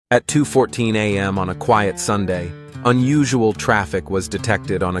At 2:14 a.m. on a quiet Sunday, unusual traffic was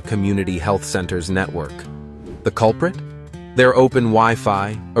detected on a community health center's network. The culprit? Their open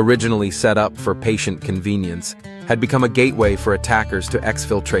Wi-Fi, originally set up for patient convenience, had become a gateway for attackers to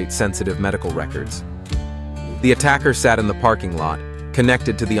exfiltrate sensitive medical records. The attacker sat in the parking lot,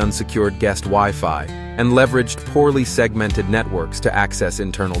 connected to the unsecured guest Wi-Fi, and leveraged poorly segmented networks to access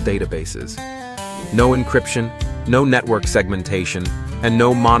internal databases. No encryption, no network segmentation, and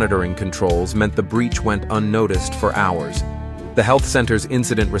no monitoring controls meant the breach went unnoticed for hours. The health center's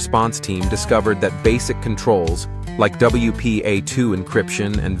incident response team discovered that basic controls, like WPA2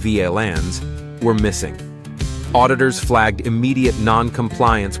 encryption and VLANs, were missing. Auditors flagged immediate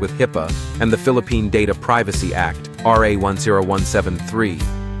non-compliance with HIPAA and the Philippine Data Privacy Act, RA 10173,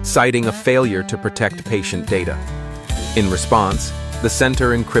 citing a failure to protect patient data. In response, the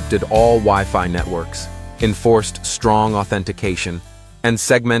center encrypted all Wi-Fi networks, enforced strong authentication, and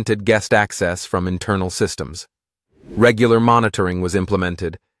segmented guest access from internal systems. Regular monitoring was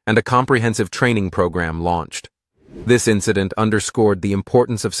implemented, and a comprehensive training program launched. This incident underscored the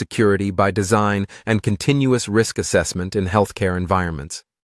importance of security by design and continuous risk assessment in healthcare environments.